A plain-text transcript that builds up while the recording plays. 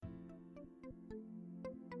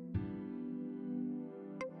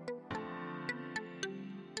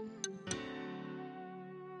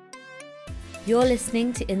You're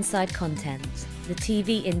listening to Inside Content, the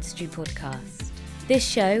TV industry podcast. This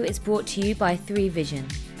show is brought to you by 3Vision,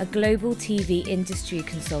 a global TV industry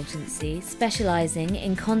consultancy specialising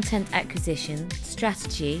in content acquisition,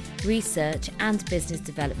 strategy, research and business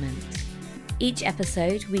development. Each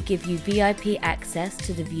episode, we give you VIP access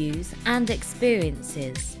to the views and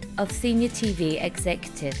experiences of senior TV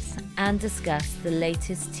executives and discuss the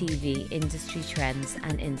latest TV industry trends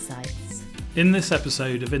and insights. In this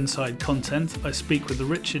episode of Inside Content, I speak with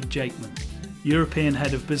Richard Jakeman, European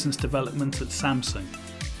Head of Business Development at Samsung.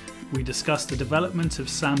 We discuss the development of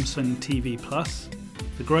Samsung TV Plus,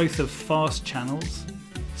 the growth of fast channels,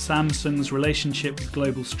 Samsung's relationship with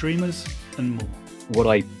global streamers, and more. What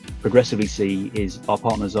I progressively see is our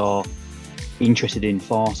partners are interested in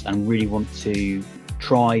fast and really want to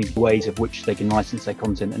try ways of which they can license their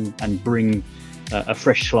content and bring a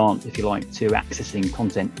fresh slant, if you like, to accessing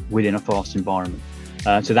content within a fast environment.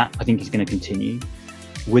 So that, I think, is going to continue.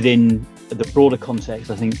 Within the broader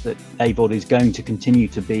context, I think that AVOD is going to continue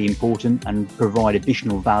to be important and provide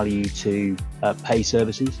additional value to pay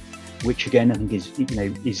services, which again, I think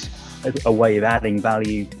is a way of adding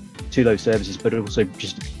value to those services, but also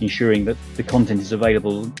just ensuring that the content is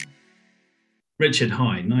available. Richard,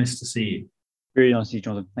 hi, nice to see you. Very nice to see you,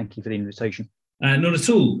 Jonathan. Thank you for the invitation. Not at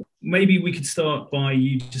all. Maybe we could start by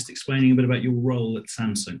you just explaining a bit about your role at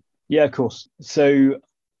Samsung. Yeah, of course. So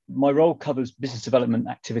my role covers business development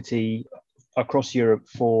activity across Europe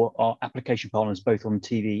for our application partners, both on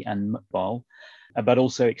TV and mobile, but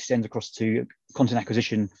also extends across to content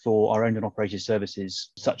acquisition for our owned and operated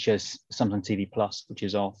services, such as Samsung TV Plus, which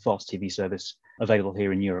is our fast TV service available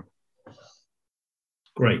here in Europe.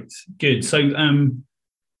 Great, good. So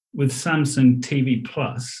with Samsung TV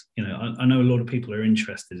Plus, I know a lot of people are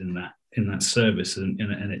interested in that service, and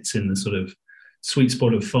it's in the sort of sweet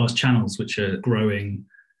spot of fast channels, which are growing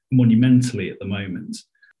monumentally at the moment.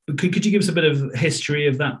 Could you give us a bit of history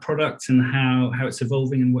of that product and how it's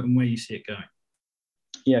evolving and where you see it going?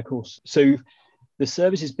 Yeah, of course. So the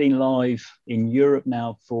service has been live in Europe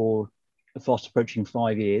now for fast approaching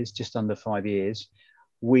 5 years, just under 5 years.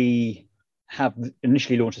 We have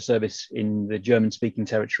initially launched a service in the German-speaking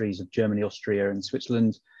territories of Germany, Austria, and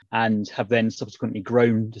Switzerland, and have then subsequently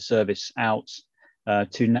grown the service out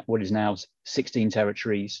to what is now 16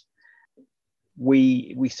 territories.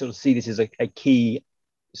 We sort of see this as a key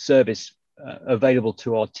service available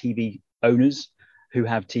to our TV owners who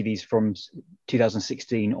have TVs from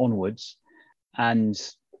 2016 onwards. And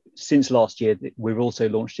since last year, we've also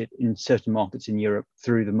launched it in certain markets in Europe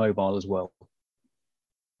through the mobile as well.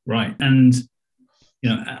 Right. And,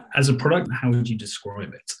 as a product, how would you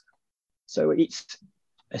describe it? So it's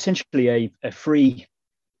essentially a free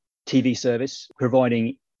TV service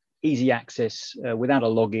providing easy access without a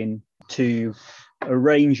login to a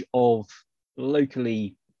range of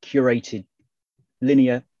locally curated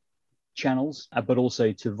linear channels, but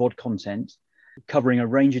also to VOD content, covering a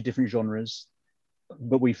range of different genres.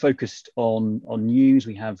 But we focused on news.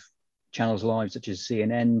 We have channels live such as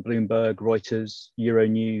CNN, Bloomberg, Reuters,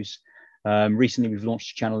 Euronews. Recently, we've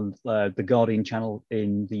launched a channel, the Guardian channel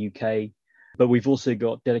in the UK, but we've also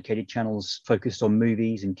got dedicated channels focused on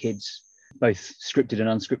movies and kids, both scripted and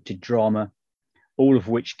unscripted drama, all of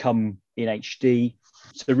which come in HD.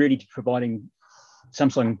 So really providing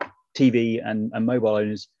Samsung TV and mobile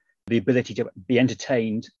owners the ability to be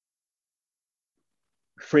entertained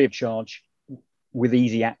free of charge with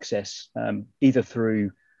easy access,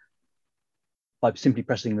 either by simply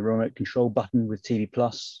pressing the remote control button with TV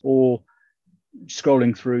Plus, or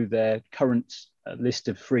scrolling through their current list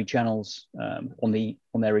of free channels on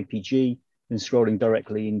their EPG, and scrolling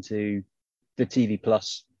directly into the TV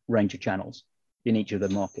Plus range of channels in each of the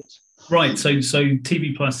markets. Right. So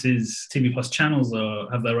TV Plus channels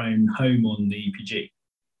have their own home on the EPG.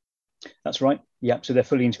 That's right. Yeah. So they're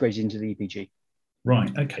fully integrated into the EPG.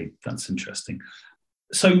 Right. Okay. That's interesting.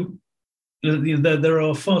 So there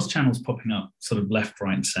are fast channels popping up sort of left,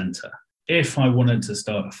 right and centre. If I wanted to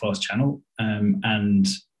start a fast channel and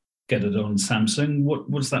get it on Samsung, what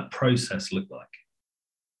does that process look like?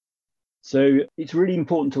 So it's really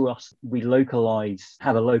important to us we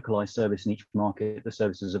have a localized service in each market. The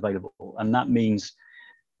service is available, and that means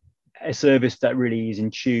a service that really is in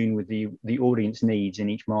tune with the audience needs in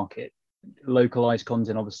each market. Localized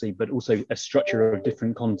content, obviously, but also a structure of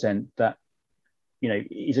different content that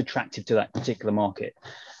is attractive to that particular market.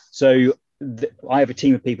 So I have a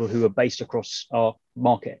team of people who are based across our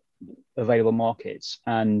available markets,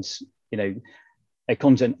 and a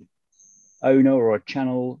content owner or a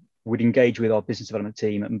channel would engage with our business development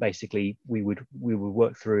team, and basically we would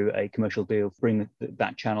work through a commercial deal, bring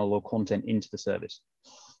that channel or content into the service.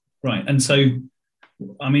 Right. And so,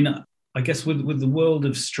 I mean, I guess with the world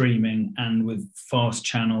of streaming and with fast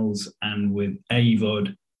channels and with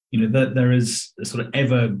AVOD, that there is a sort of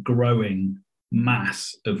ever growing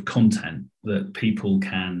mass of content that people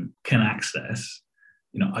can access.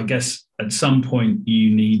 I guess at some point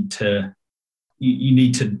you need to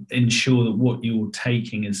ensure that what you're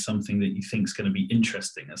taking is something that you think is going to be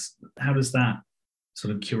interesting. How does that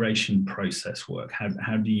sort of curation process work?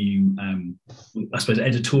 How do you, I suppose,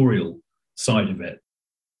 editorial side of it?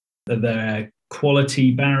 Are there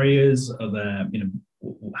quality barriers? Are there,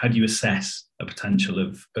 how do you assess a potential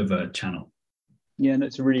of a channel? Yeah,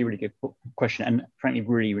 that's a really, really good question, and frankly,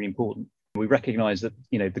 really, really important. We recognise that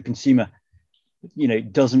the consumer,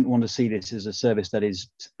 doesn't want to see this as a service that is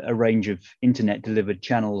a range of internet delivered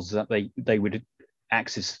channels that they would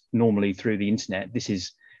access normally through the internet. This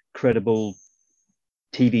is credible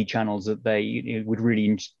TV channels that they would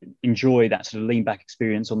really enjoy, that sort of lean back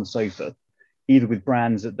experience on the sofa, either with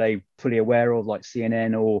brands that they're fully aware of, like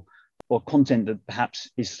CNN, or content that perhaps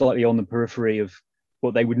is slightly on the periphery of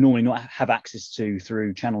what they would normally not have access to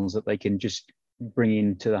through channels that they can just bring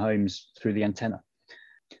into the homes through the antenna.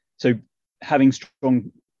 So having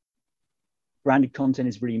strong branded content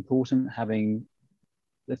is really important. Having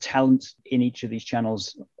the talent in each of these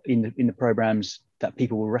channels in the programs that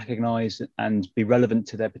people will recognize and be relevant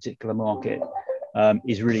to their particular market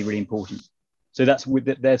is really, really important. So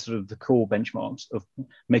they're sort of the core benchmarks of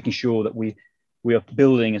making sure that we are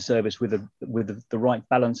building a service with the right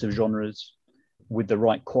balance of genres, with the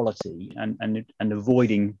right quality, and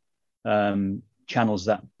avoiding channels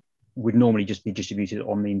that would normally just be distributed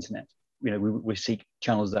on the internet. We seek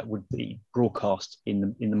channels that would be broadcast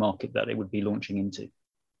in the market that it would be launching into.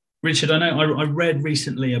 Richard, I know I read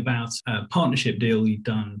recently about a partnership deal you've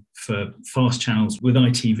done for fast channels with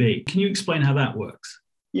ITV. Can you explain how that works?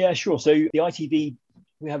 Yeah, sure. So the ITV,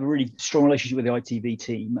 we have a really strong relationship with the ITV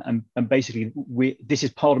team, and basically this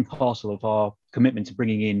is part and parcel of our commitment to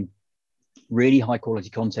bringing in really high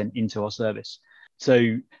quality content into our service.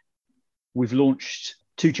 So we've launched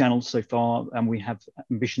 2 channels so far, and we have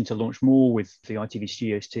ambition to launch more with the ITV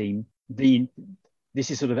Studios team.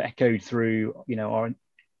 This is sort of echoed through, our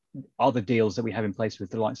other deals that we have in place with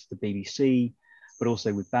the likes of the BBC, but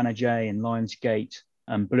also with Banijay and Lionsgate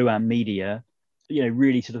and Blue Ant Media,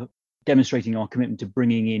 really sort of demonstrating our commitment to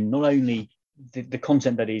bringing in not only the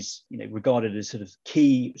content that is, regarded as sort of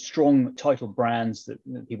key, strong title brands that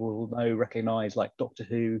people will know, recognise, like Doctor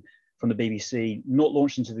Who from the BBC, not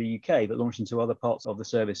launched into the UK, but launched into other parts of the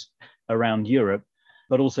service around Europe,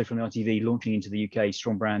 but also from the ITV launching into the UK,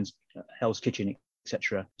 strong brands, Hell's Kitchen,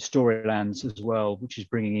 etc. Storylands as well, which is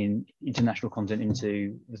bringing in international content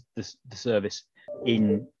into the service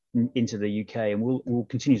into the UK, and we'll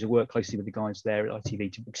continue to work closely with the guys there at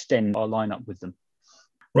ITV to extend our lineup with them.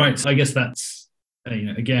 Right. So I guess that's,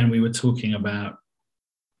 again, we were talking about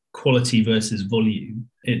quality versus volume.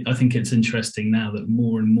 I think it's interesting now that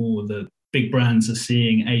more and more the big brands are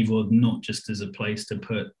seeing AVOD not just as a place to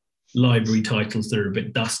put library titles that are a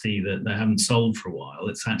bit dusty, that they haven't sold for a while.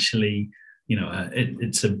 It's actually,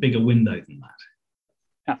 it's a bigger window than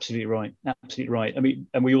that. Absolutely right. Absolutely right. I mean,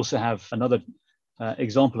 and we also have another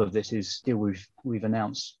example of this is deal we've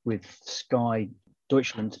announced with Sky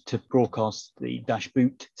Deutschland to broadcast the Das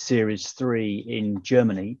Boot Series 3 in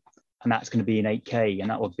Germany, and that's going to be in 8K, and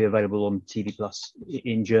that will be available on TV Plus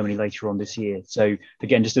in Germany later on this year. So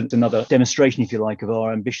again, just another demonstration, if you like, of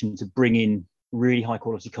our ambition to bring in really high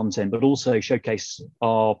quality content, but also showcase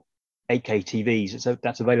our 8K TVs. So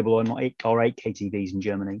that's available on our 8K TVs in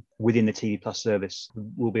Germany within the TV Plus service.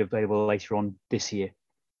 Will be available later on this year.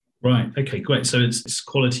 Right. Okay, great. So it's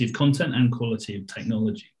quality of content and quality of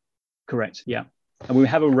technology. Correct. Yeah. And we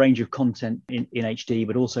have a range of content in HD,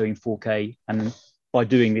 but also in 4K. And by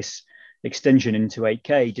doing this extension into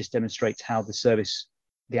 8K, just demonstrates how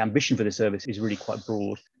the ambition for the service is really quite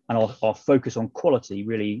broad. And our focus on quality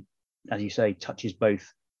really, as you say, touches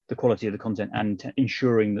both the quality of the content and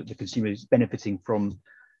ensuring that the consumer is benefiting from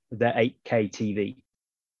their 8K TV.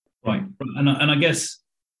 Right. And I guess,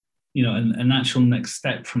 a natural next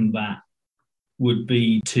step from that would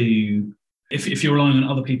be to, if you're relying on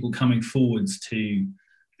other people coming forwards to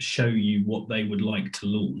show you what they would like to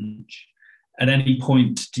launch, at any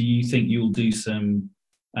point, do you think you'll do some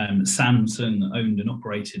Samsung owned and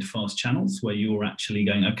operated fast channels where you're actually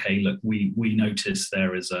going, okay, look, we notice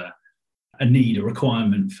there is a need, a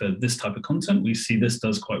requirement for this type of content. We see this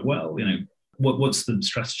does quite well. What's the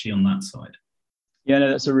strategy on that side? Yeah,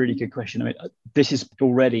 no, that's a really good question. I mean, this is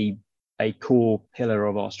already a core pillar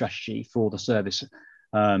of our strategy for the service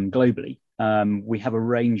globally. We have a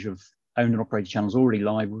range of owned and operated channels already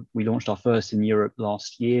live. We launched our first in Europe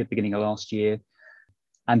beginning of last year.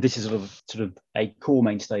 And this is sort of a core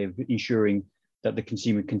mainstay of ensuring that the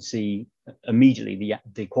consumer can see immediately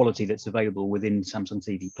the quality that's available within Samsung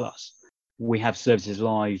TV Plus. We have services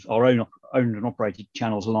live, our own owned and operated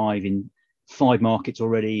channels live in 5 markets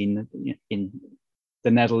already, in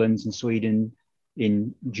the Netherlands and Sweden,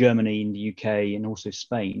 in Germany, in the UK, and also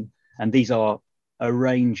Spain. And these are a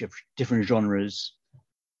range of different genres,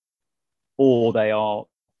 or they are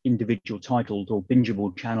individual titled or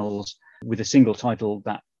bingeable channels with a single title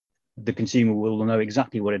that the consumer will know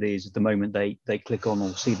exactly what it is at the moment they click on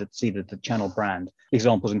or see the channel brand.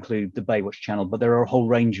 Examples include the Baywatch channel, but there are a whole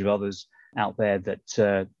range of others out there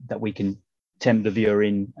that we can tempt the viewer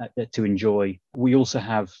in to enjoy. We also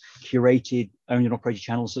have curated owned and operated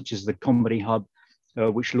channels such as the Comedy Hub,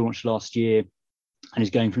 which launched last year and is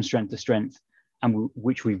going from strength to strength, and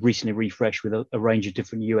which we've recently refreshed with a range of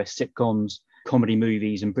different US sitcoms, comedy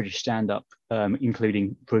movies, and British stand-up,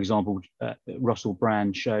 including, for example, Russell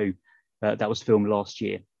Brand show that was filmed last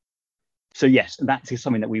year. So yes, that is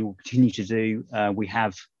something that we will continue to do. We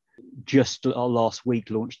have just last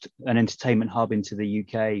week launched an entertainment hub into the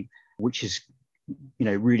UK, which is,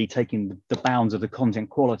 really taking the bounds of the content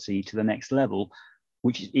quality to the next level.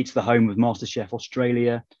 It's the home of MasterChef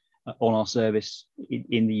Australia on our service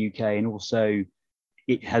in the UK, and also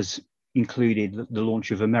it has included the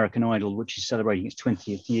launch of American Idol, which is celebrating its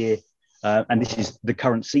 20th year. And this is the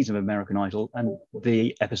current season of American Idol, and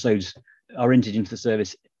the episodes are entered into the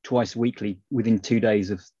service twice weekly within 2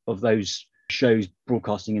 days of those shows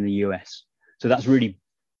broadcasting in the US. So that's really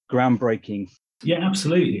groundbreaking. Yeah,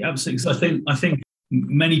 absolutely. So I think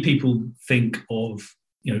many people think of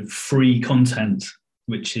free content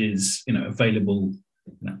which is available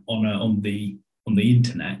on the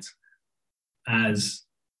internet as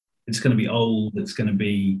it's going to be old. It's going to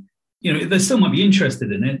be they still might be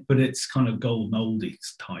interested in it, but it's kind of golden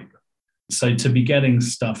oldies type. So to be getting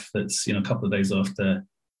stuff that's a couple of days after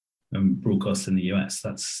broadcast in the US,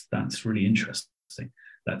 that's really interesting.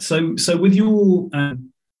 So with your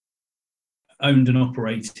owned and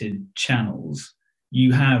operated channels,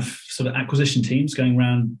 you have sort of acquisition teams going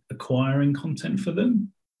around acquiring content for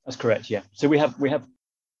them? That's correct, yeah. So we have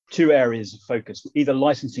 2 areas of focus: either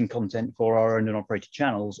licensing content for our owned and operated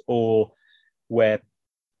channels, or where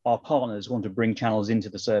our partners want to bring channels into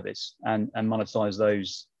the service and monetize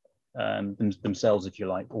those themselves, if you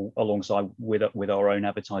like, or alongside with our own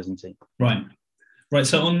advertising team. Right.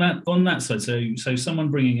 So on that side, so someone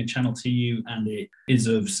bringing a channel to you and it is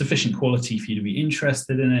of sufficient quality for you to be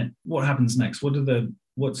interested in it, what happens next?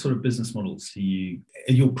 What sort of business models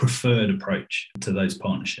are your preferred approach to those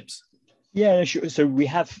partnerships? Yeah, sure. So we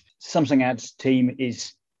have Samsung Ads team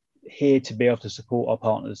is here to be able to support our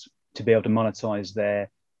partners to be able to monetize their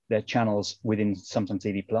channels within Samsung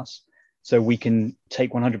TV Plus. So we can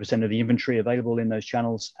take 100% of the inventory available in those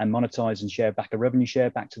channels and monetize and share back a revenue share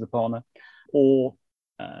back to the partner. Or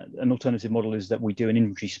an alternative model is that we do an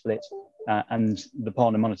inventory split and the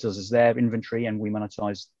partner monetizes their inventory and we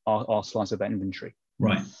monetize our slice of that inventory.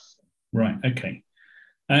 Right. Okay.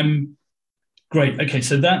 Great. Okay.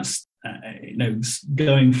 So that's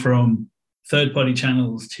going from third-party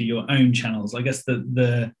channels to your own channels. I guess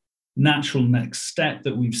the natural next step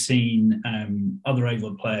that we've seen other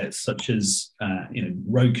AVOD players such as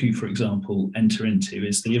Roku, for example, enter into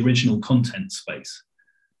is the original content space.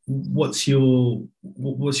 What's your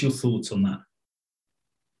thoughts on that?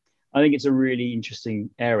 I think it's a really interesting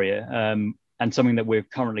area and something that we're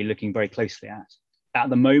currently looking very closely at. At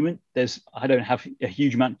the moment, I don't have a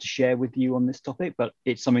huge amount to share with you on this topic, but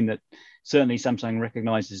it's something that certainly Samsung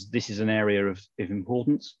recognizes this is an area of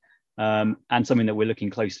importance and something that we're looking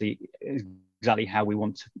closely exactly how we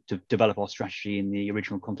want to develop our strategy in the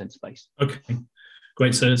original content space. Okay,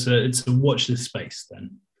 great. So it's a watch this space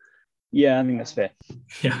then. Yeah, I think that's fair.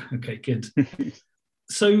 Yeah. Okay. Good.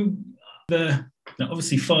 So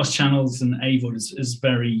obviously fast channels and AVOD is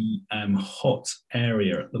very hot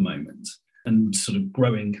area at the moment and sort of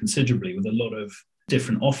growing considerably with a lot of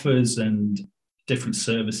different offers and different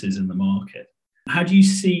services in the market. How do you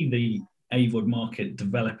see the AVOD market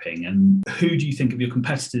developing, and who do you think of your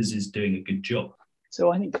competitors is doing a good job? So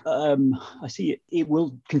I think I see it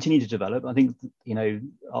will continue to develop. I think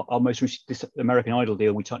our most recent this American Idol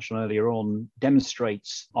deal we touched on earlier on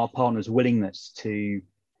demonstrates our partners' willingness to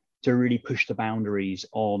really push the boundaries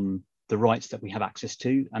on the rights that we have access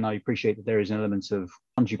to. And I appreciate that there is an element of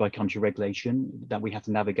country by country regulation that we have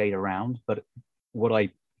to navigate around. But what I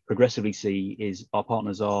progressively see is our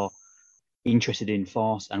partners are interested in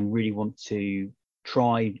fast and really want to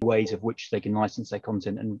try ways of which they can license their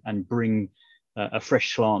content and bring a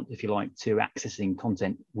fresh slant, if you like, to accessing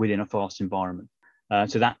content within a fast environment.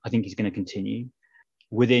 So that I think is going to continue.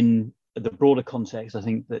 Within the broader context, I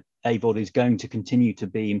think that AVOD is going to continue to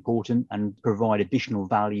be important and provide additional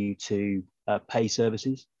value to pay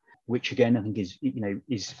services, which again I think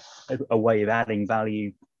is a way of adding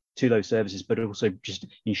value to those services, but also just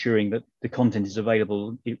ensuring that the content is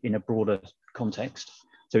available in a broader context.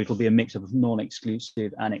 So it'll be a mix of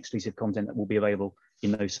non-exclusive and exclusive content that will be available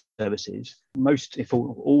in those services. Most, if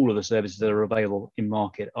all of the services that are available in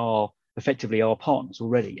market are effectively our partners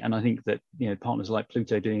already. And I think that, partners like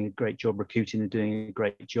Pluto doing a great job, Rakuten are doing a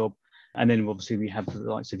great job. And then obviously we have the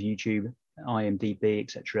likes of YouTube, IMDb,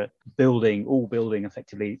 etc., building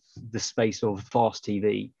effectively the space of fast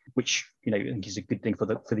TV, which, I think is a good thing for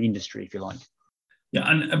the industry, if you like.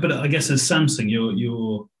 Yeah, but I guess as Samsung,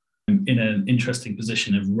 you're in an interesting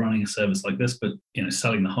position of running a service like this, but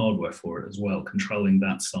selling the hardware for it as well, controlling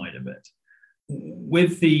that side of it.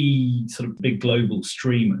 With the sort of big global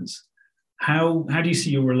streamers, how do you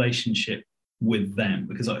see your relationship with them?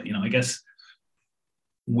 Because I guess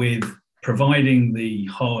with providing the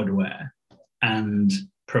hardware and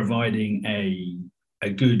providing a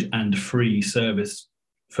good and free service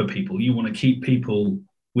for people, you want to keep people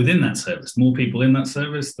within that service. The more people in that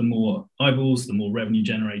service, the more eyeballs, the more revenue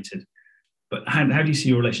generated. But how do you see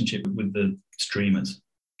your relationship with the streamers?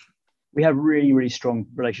 We have really, really strong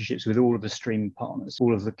relationships with all of the streaming partners,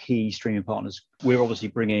 all of the key streaming partners. We're obviously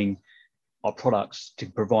bringing our products to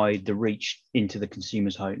provide the reach into the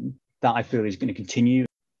consumer's home. That I feel is going to continue.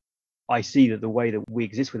 I see that the way that we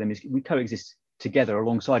exist with them is we coexist together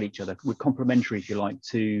alongside each other. We're complementary, if you like,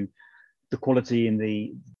 to the quality and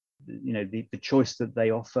the choice that they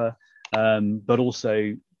offer, but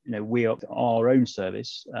also we are our own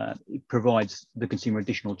service. It provides the consumer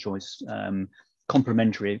additional choice,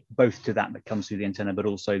 complementary both to that comes through the antenna, but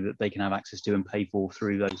also that they can have access to and pay for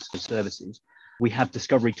through those services. We have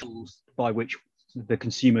discovery tools by which the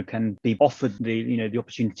consumer can be offered the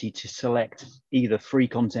opportunity to select either free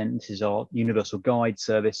content. This is our universal guide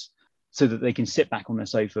service, so that they can sit back on their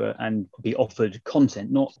sofa and be offered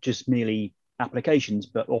content, not just merely applications,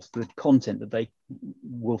 but offered content that they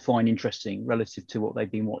will find interesting relative to what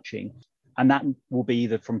they've been watching. And that will be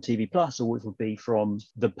either from TV Plus or it will be from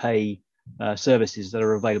the pay services that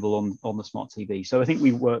are available on the smart TV. So I think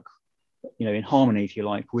we work in harmony, if you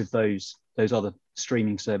like, with those other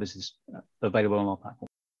streaming services available on our platform.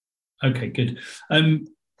 Okay, good.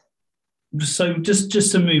 So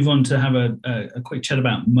just to move on to have a quick chat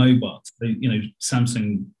about mobile. So,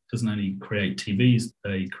 Samsung doesn't only create TVs,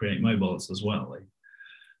 they create mobiles as well.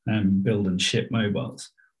 They build and ship mobiles.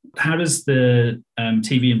 How does the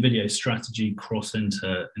TV and video strategy cross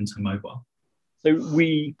into mobile? So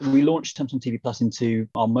we launched Samsung TV Plus into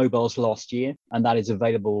our mobiles last year, and that is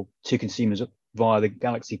available to consumers via the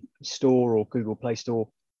Galaxy Store or Google Play Store,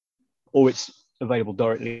 or it's available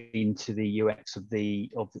directly into the UX of the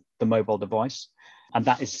mobile device. And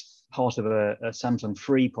that is part of a Samsung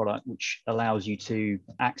Free product, which allows you to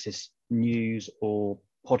access news or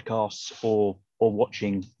podcasts or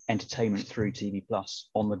watching entertainment through TV Plus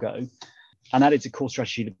on the go. And that is a core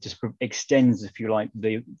strategy that just extends, if you like,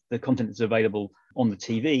 the content that's available on the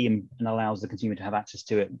TV and allows the consumer to have access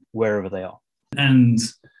to it wherever they are. And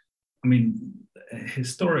I mean,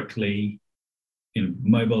 historically,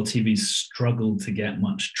 mobile TVs struggled to get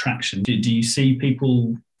much traction. Do you see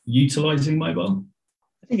people utilizing mobile?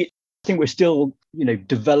 I think we're still,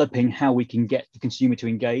 developing how we can get the consumer to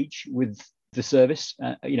engage with the service.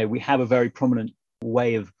 We have a very prominent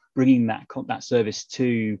way of bringing that service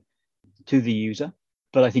to the user,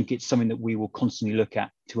 but I think it's something that we will constantly look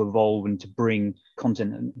at to evolve and to bring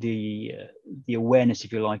content and the awareness,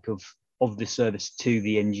 if you like, of this service to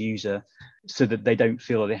the end user, so that they don't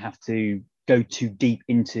feel that they have to go too deep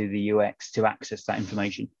into the UX to access that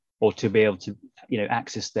information or to be able to,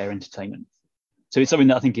 access their entertainment. So it's something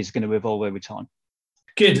that I think is going to evolve over time.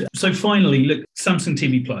 Good. So finally, look, Samsung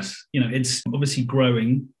TV Plus, it's obviously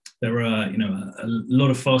growing. There are, a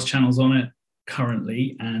lot of fast channels on it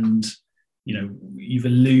currently, and you've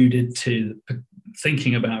alluded to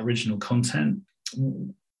thinking about original content.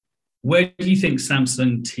 Where do you think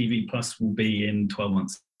Samsung TV Plus will be in 12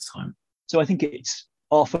 months' time? So I think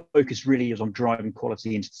our focus really is on driving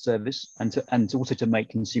quality into the service and also to make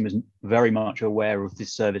consumers very much aware of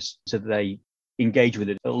this service so that they engage with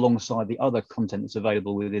it alongside the other content that's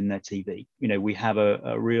available within their TV. We have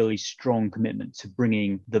a really strong commitment to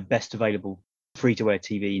bringing the best available free-to-air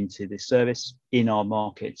TV into this service in our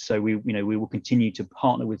market. So we will continue to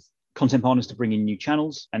partner with content partners to bring in new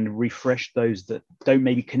channels and refresh those that don't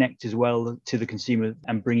maybe connect as well to the consumer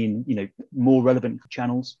and bring in more relevant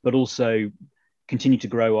channels, but also continue to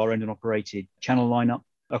grow our owned and operated channel lineup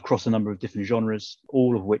across a number of different genres,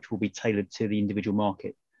 all of which will be tailored to the individual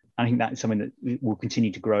market. And I think that is something that will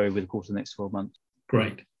continue to grow over the course of the next 12 months.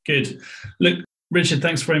 Great. Good. Look, Richard,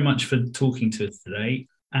 thanks very much for talking to us today.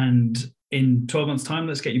 And in 12 months' time,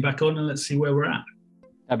 let's get you back on and let's see where we're at.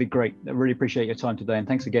 That'd be great. I really appreciate your time today. And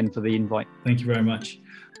thanks again for the invite. Thank you very much.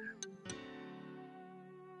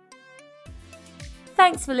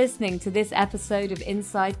 Thanks for listening to this episode of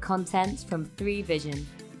Inside Content from 3Vision.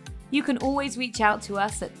 You can always reach out to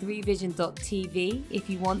us at 3vision.tv if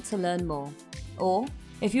you want to learn more. Or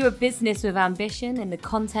if you're a business with ambition in the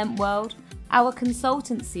content world, our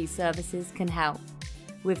consultancy services can help.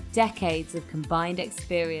 With decades of combined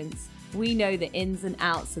experience, we know the ins and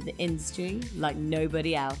outs of the industry like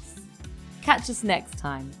nobody else. Catch us next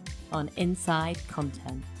time on Inside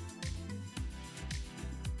Content.